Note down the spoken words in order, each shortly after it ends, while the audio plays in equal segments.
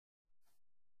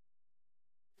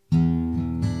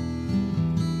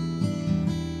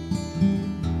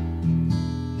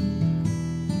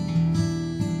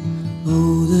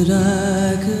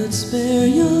that I could spare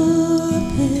your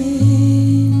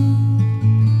pain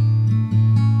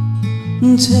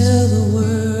and tell the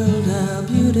world how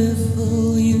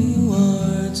beautiful you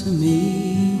are to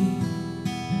me.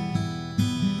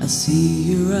 I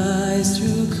see your eyes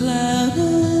through cloud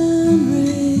and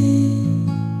rain.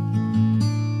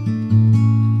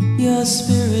 Your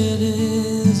spirit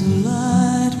is a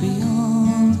light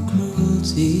beyond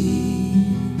cruelty.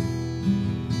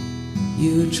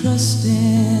 You trust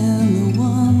in the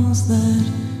ones that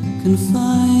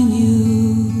confine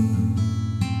you.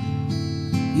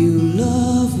 You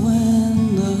love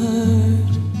when the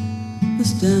hurt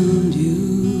has downed you.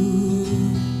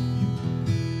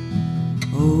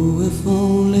 Oh, if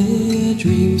only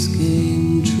dreams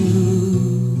came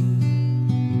true.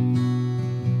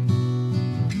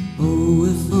 Oh,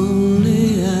 if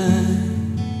only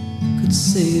I could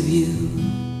save you.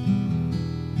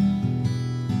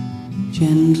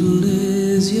 Gentle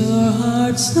is your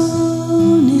heart,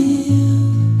 so near,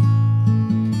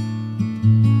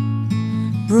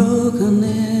 broken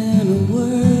in a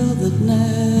world that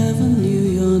never knew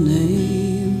your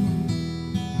name.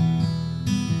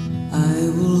 I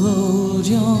will hold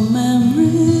your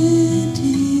memory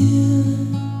dear,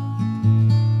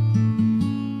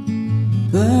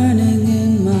 burning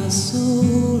in my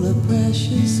soul a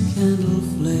precious candle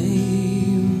flame.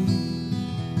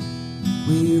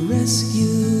 We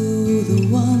rescue the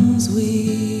ones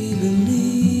we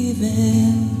believe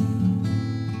in.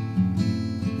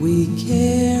 We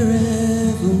care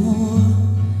evermore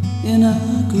in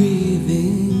our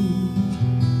grieving.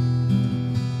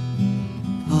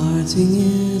 Parting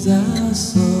is our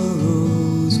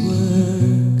sorrow's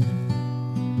work.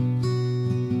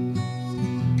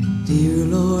 Dear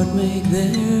Lord, make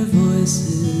their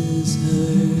voices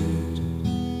heard.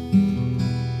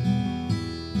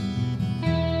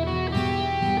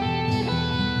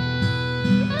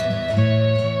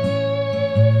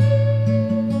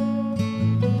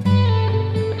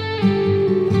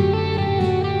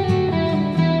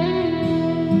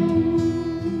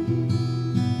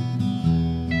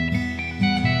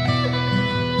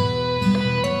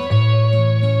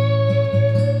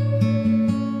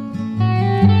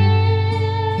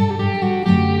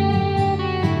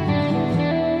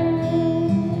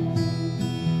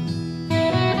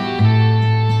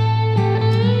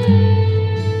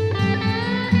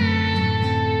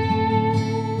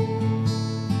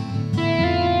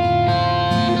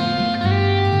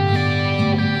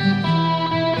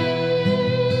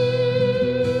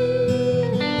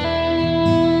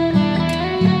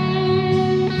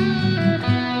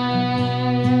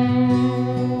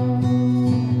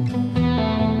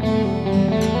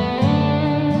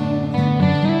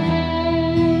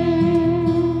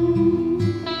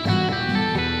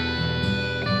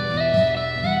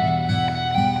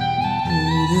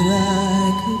 That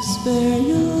I could spare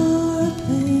your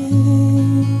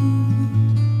pain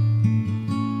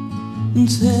and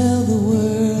tell the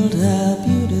world how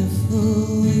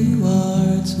beautiful you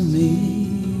are to me.